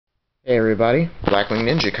Hey everybody, Blackwing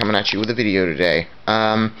Ninja coming at you with a video today.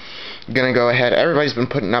 Gonna go ahead, everybody's been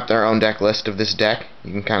putting up their own deck list of this deck.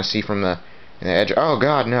 You can kind of see from the edge. Oh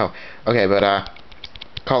god, no. Okay, but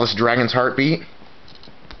call this Dragon's HeartBeat.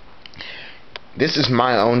 This is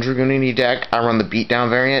my own Dragunity deck. I run the beatdown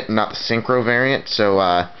variant, not the synchro variant, so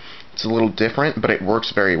it's a little different, but it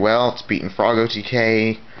works very well. It's beaten Frog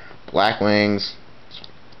OTK, Blackwings.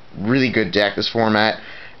 Really good deck, this format.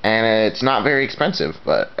 And it's not very expensive,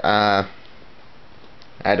 but I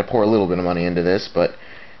had to pour a little bit of money into this, but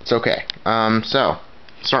it's okay. So,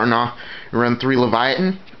 starting off, we run 3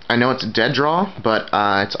 Leviathan. I know it's a dead draw, but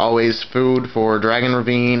it's always food for Dragon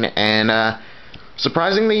Ravine, and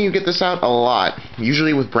surprisingly, you get this out a lot.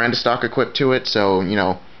 Usually with Brandistock equipped to it, so, you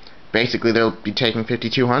know, basically they'll be taking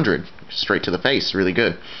 5200 straight to the face. Really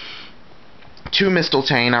good. 2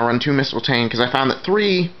 Mistletoe. I run 2 Mistletoe because I found that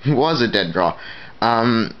 3 was a dead draw.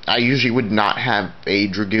 I usually would not have a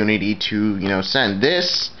Dragunity to, you know, send.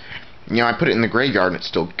 This, you know, I put it in the graveyard and it's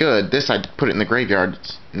still good. This, I put it in the graveyard,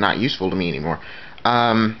 it's not useful to me anymore.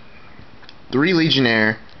 3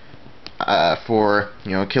 Legionnaire, for,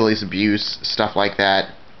 you know, Achilles abuse, stuff like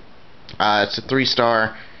that. It's a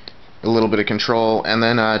 3-star, a little bit of control, and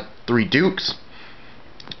then 3 Dukes.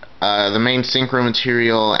 The main synchro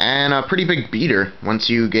material, and a pretty big beater. Once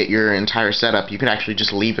you get your entire setup, you could actually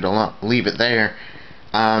just leave it alone, leave it there.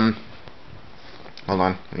 Hold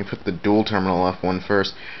on, let me put the dual terminal up one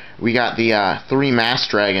first. We got the 3 Mass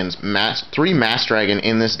Dragons. 3 Mass Dragon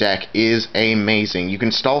in this deck is amazing. You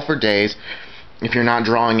can stall for days if you're not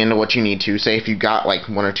drawing into what you need to. Say if you got like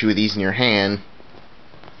 1 or 2 of these in your hand.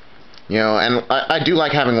 You know, and I do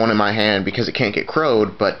like having 1 in my hand because it can't get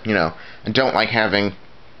crowed, but, you know, I don't like having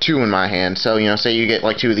 2 in my hand. So, you know, say you get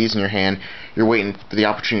like 2 of these in your hand, you're waiting for the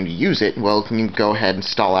opportunity to use it. Well, you can go ahead and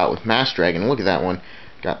stall out with Mass Dragon. Look at that one.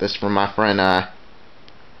 Got this from my friend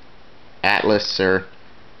Atlas, or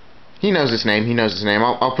he knows his name.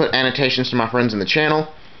 I'll put annotations to my friends in the channel.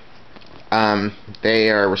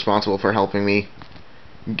 They are responsible for helping me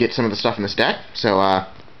get some of the stuff in this deck. So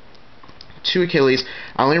 2 Achilles.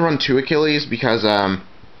 I only run 2 Achilles because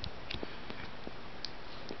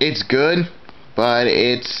it's good, but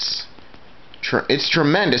it's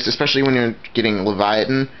tremendous, especially when you're getting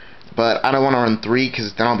Leviathan. But I don't want to run 3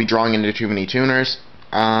 because then I'll be drawing into too many tuners.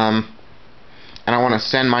 And I want to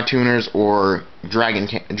send my tuners or Dragon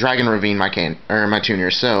Ravine my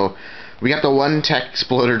tuners. So we got the 1 Tech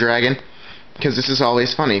Exploder Dragon, because this is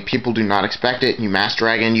always funny. People do not expect it. You Mass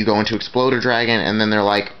Dragon, you go into Exploder Dragon, and then they're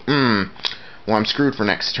like, well, I'm screwed for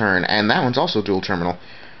next turn. And that one's also dual terminal.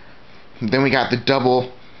 Then we got the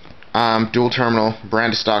double dual terminal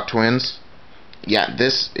Brandistock twins. Yeah,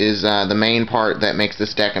 this is the main part that makes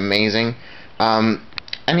this deck amazing.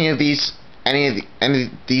 Any of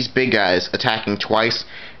these big guys attacking twice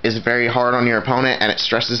is very hard on your opponent, and it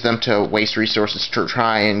stresses them to waste resources to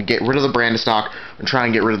try and get rid of the Brandistock and try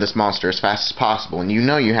and get rid of this monster as fast as possible, and you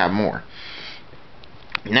know you have more.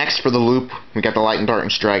 Next, for the loop, we got the Light and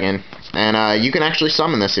Darkness Dragon, and you can actually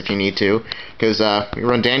summon this if you need to, because you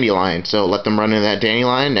run Dandelion, so let them run into that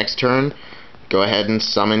Dandelion. Next turn, go ahead and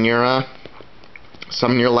summon your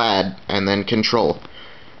lad, and then control.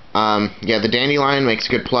 Yeah, the Dandelion makes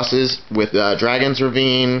good pluses with Dragon's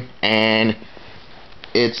Ravine, and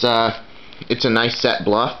it's a nice set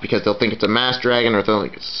bluff because they'll think it's a Mass Dragon or they'll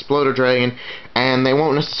think it's a Exploder Dragon, and they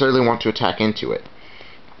won't necessarily want to attack into it.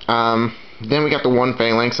 Then we got the 1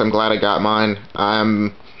 Phalanx. I'm glad I got mine.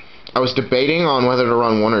 I was debating on whether to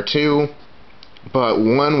run 1 or 2, but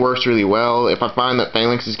 1 works really well. If I find that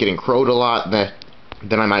Phalanx is getting crowed a lot,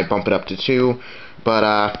 then I might bump it up to 2. But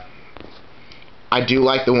I do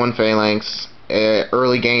like the 1 Phalanx.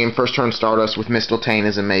 Early game, first turn Stardust with Mistletoe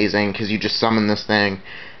is amazing because you just summon this thing,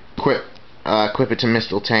 equip it to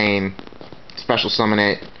Mistletoe, special summon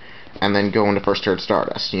it, and then go into first turn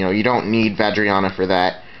Stardust. You know, you don't need Vadriana for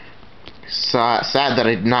that. Sad that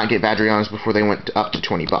I did not get Vadrianas before they went up to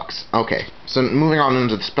 20 bucks. Okay, so moving on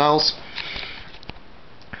into the spells,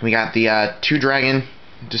 we got the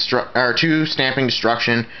 2 Stamping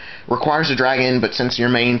Destruction. Requires a dragon, but since your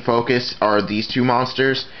main focus are these 2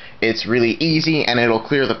 monsters, it's really easy, and it'll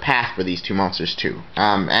clear the path for these 2 monsters too,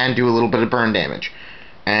 and do a little bit of burn damage.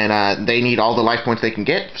 And they need all the life points they can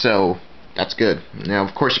get, so that's good. Now,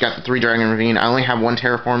 of course, you got the 3 Dragon Ravine. I only have 1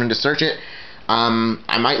 Terraforming to search it.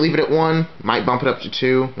 I might leave it at 1, might bump it up to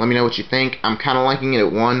 2. Let me know what you think. I'm kind of liking it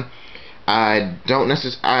at 1. I don't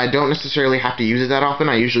necessarily have to use it that often.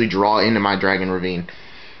 I usually draw into my Dragon Ravine.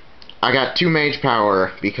 I got 2 Mage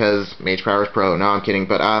Power because Mage Power is pro. No, I'm kidding.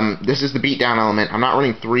 But this is the beatdown element. I'm not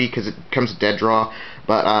running 3 because it comes a dead draw.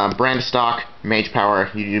 But Brandistock, Mage Power,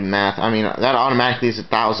 you do the math. I mean, that automatically is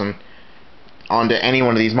 1,000. onto any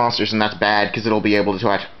one of these monsters, and that's bad because it'll be able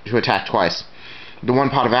to attack twice. The one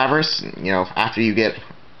pot of avarice, you know, after you get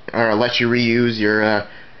or lets you reuse your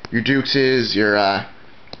Dukes, your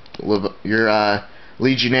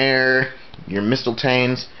Legionnaire, your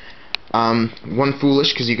Mistletanes. One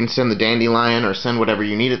foolish because you can send the Dandelion or send whatever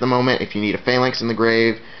you need at the moment. If you need a Phalanx in the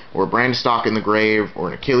grave, or a Brandistock in the grave, or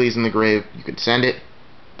an Achilles in the grave, you could send it.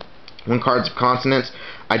 One Cards of Consonance.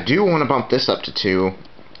 I do want to bump this up to 2.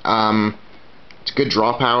 It's good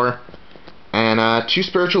draw power. And 2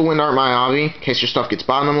 Spiritual Wind Art Miyabi. In case your stuff gets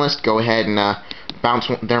bottomless, go ahead and bounce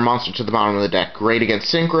their monster to the bottom of the deck. Great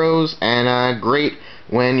against synchros, and great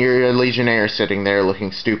when your Legionnaire is sitting there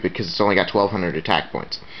looking stupid because it's only got 1200 attack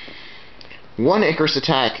points. 1 Icarus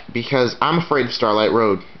attack because I'm afraid of Starlight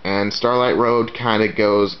Road, and Starlight Road kind of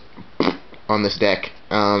goes on this deck.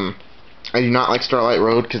 I do not like Starlight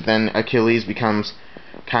Road because then Achilles becomes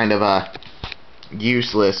kind of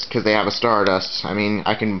useless because they have a Stardust. I mean,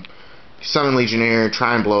 I can summon Legionnaire,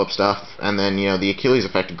 try and blow up stuff, and then, you know, the Achilles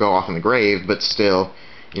effect would go off in the grave, but still,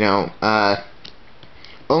 you know,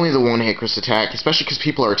 only the 1 Icarus attack, especially because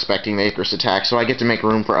people are expecting the Icarus attack, so I get to make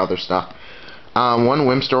room for other stuff. 1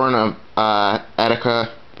 Whimstorm of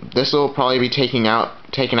Etika. This will probably be taken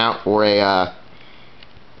out for a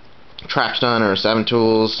Trap Stun or 7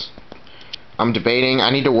 Tools. I'm debating.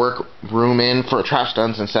 I need to work room in for Trap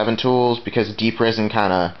Stuns and 7 Tools because Deep Risen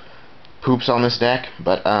kind of poops on this deck,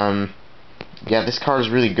 but yeah, this card is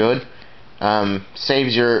really good.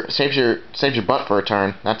 Saves your butt for a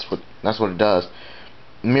turn. That's what it does.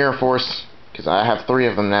 Mirror Force, because I have 3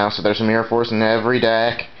 of them now, so there's a Mirror Force in every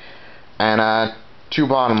deck. And 2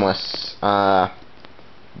 Bottomless.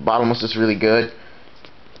 Bottomless is really good.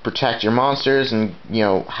 Protect your monsters and, you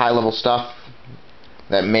know, high level stuff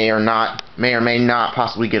that may or may not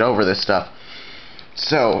possibly get over this stuff.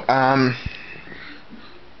 So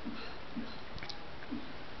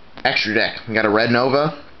extra deck. We got a Red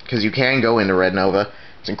Nova, because you can go into Red Nova.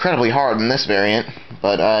 It's incredibly hard in this variant,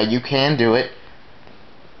 but you can do it.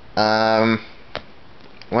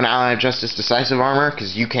 1 Ally of Justice Decisive Armor,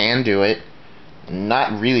 because you can do it.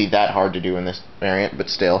 Not really that hard to do in this variant, but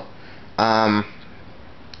still. 1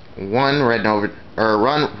 Red Nova, or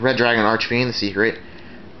 1 Red Dragon Archfiend, the secret.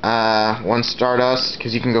 1 Stardust,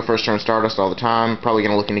 because you can go first turn Stardust all the time. Probably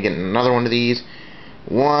going to look into getting another one of these.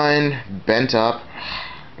 1 Bent Up.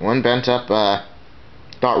 1 Bent Up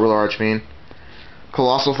Thought Ruler Archfiend.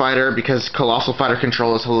 Colossal Fighter, because Colossal Fighter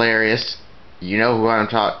control is hilarious. You know what I'm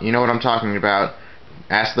talking about.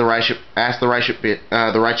 Ask the Righteous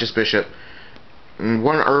Bishop. 1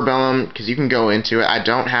 Urbellum, because you can go into it. I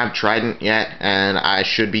don't have Trident yet, and I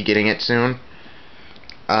should be getting it soon.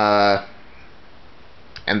 And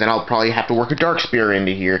then I'll probably have to work a Dark Spear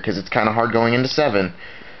into here, because it's kind of hard going into 7.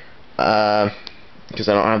 Because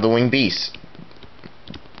I don't have the Winged Beast.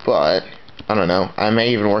 But, I don't know. I may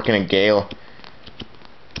even work in a Gale.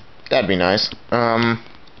 That'd be nice.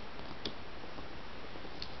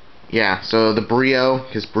 Yeah, so the Brio,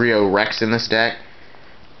 because Brio wrecks in this deck.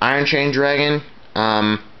 Iron Chain Dragon.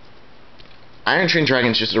 Iron Chain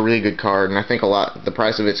Dragon's just a really good card, and I think the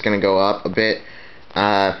price of it's going to go up a bit.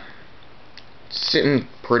 Sitting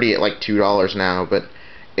pretty at like $2 now, but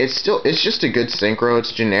it's just a good synchro.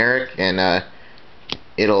 It's generic, and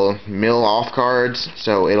it'll mill off cards,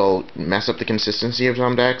 so it'll mess up the consistency of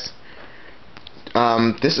some decks.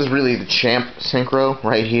 This is really the champ synchro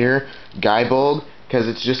right here, Guybold, because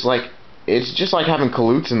it's just like having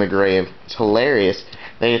Kalutes in the grave. It's hilarious.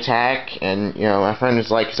 They attack, and you know, my friend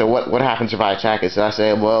is like, so what happens if I attack it? So I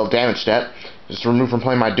say, well, damage step, just remove from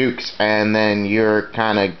playing my Dukes, and then you're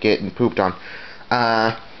kind of getting pooped on.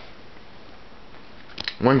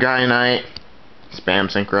 1 Gaia Knight, spam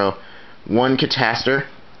synchro. 1 Cataster,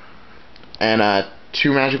 and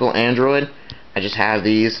 2 Magical Android. I just have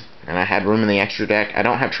these, and I had room in the extra deck. I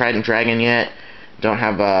don't have Trident Dragon yet. Don't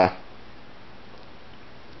have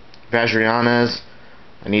Vajrayanas.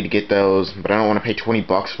 I need to get those, but I don't want to pay 20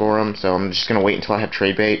 bucks for them, so I'm just gonna wait until I have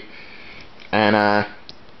trade bait. And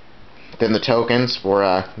then the tokens for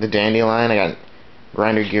the Dandelion. I got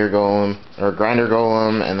Grinder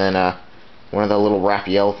Golem, and then one of the little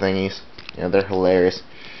Raphael thingies. You know, they're hilarious.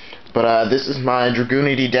 But this is my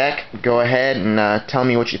Dragunity deck. Go ahead and tell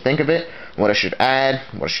me what you think of it, what I should add,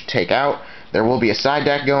 what I should take out. There will be a side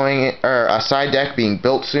deck being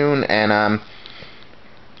built soon, and I'm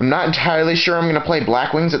not entirely sure I'm gonna play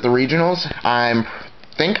Blackwings at the regionals. I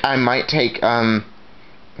think I might take the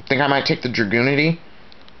Dragunity.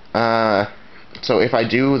 So if I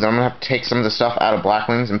do, then I'm gonna have to take some of the stuff out of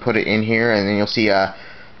Blackwings and put it in here, and then you'll see a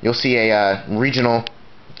regional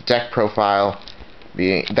deck profile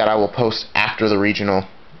that I will post after the regional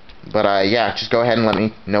But yeah, just go ahead and let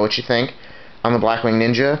me know what you think. I'm the Blackwing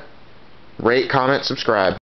Ninja. Rate, comment, subscribe.